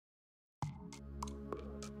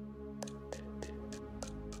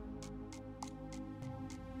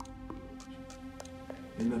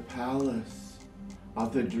In the palace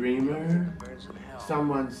of the dreamer,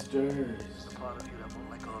 someone stirs.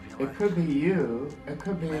 It could be you, it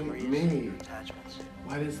could be me.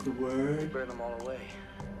 What is the word?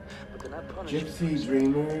 Gypsy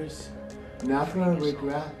dreamers never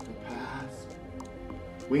regret the past.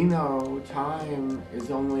 We know time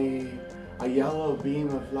is only a yellow beam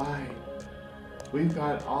of light. We've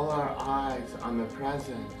got all our eyes on the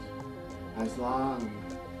present as long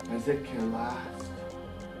as it can last.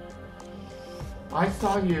 I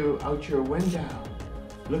saw you out your window,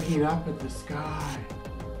 looking up at the sky,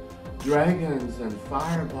 dragons and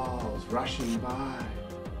fireballs rushing by.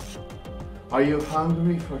 Are you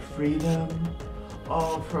hungry for freedom?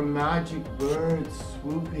 Oh, for magic birds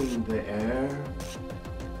swooping the air.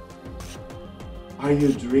 Are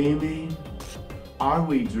you dreaming? Are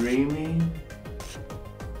we dreaming?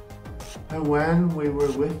 And when we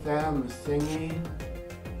were with them singing,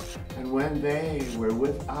 and when they were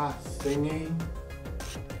with us singing,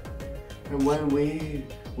 and when we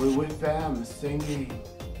were with them singing,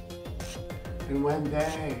 and when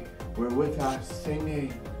they were with us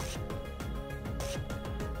singing,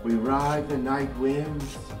 we ride the night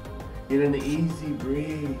winds in an easy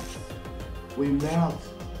breeze. We melt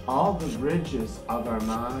all the bridges of our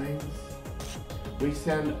minds. We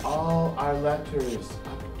send all our letters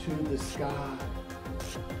up to the sky.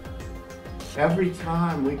 Every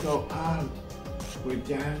time we go out, we're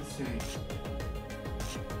dancing